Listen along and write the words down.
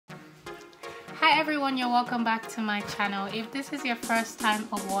Hi everyone, you're welcome back to my channel. If this is your first time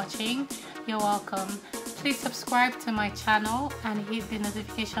of watching, you're welcome. Please subscribe to my channel and hit the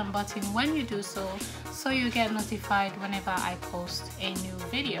notification button when you do so you get notified whenever I post a new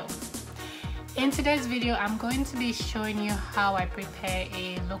video. In today's video, I'm going to be showing you how I prepare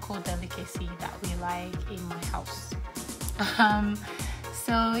a local delicacy that we like in my house.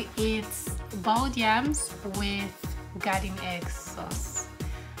 So it's boiled yams with garden egg sauce.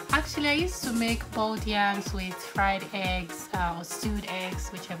 Actually, I used to make boiled yams with fried eggs or stewed eggs,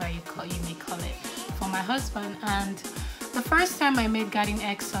 whichever you may call it, for my husband. And the first time I made garden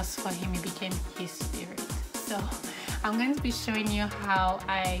egg sauce for him, it became his favorite. So I'm going to be showing you how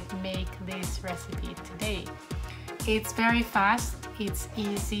I make this recipe today. It's very fast, it's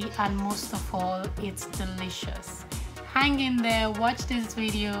easy, and most of all, it's delicious. Hang in there, watch this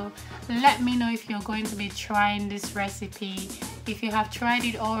video. Let me know if you're going to be trying this recipe. If you have tried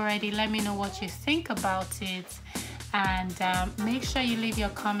it already, let me know what you think about it. And make sure you leave your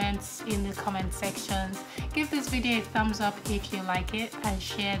comments in the comment section. Give this video a thumbs up if you like it, and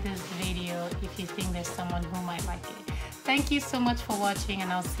share this video if you think there's someone who might like it. Thank you so much for watching,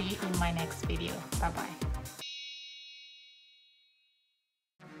 and I'll see you in my next video. Bye bye.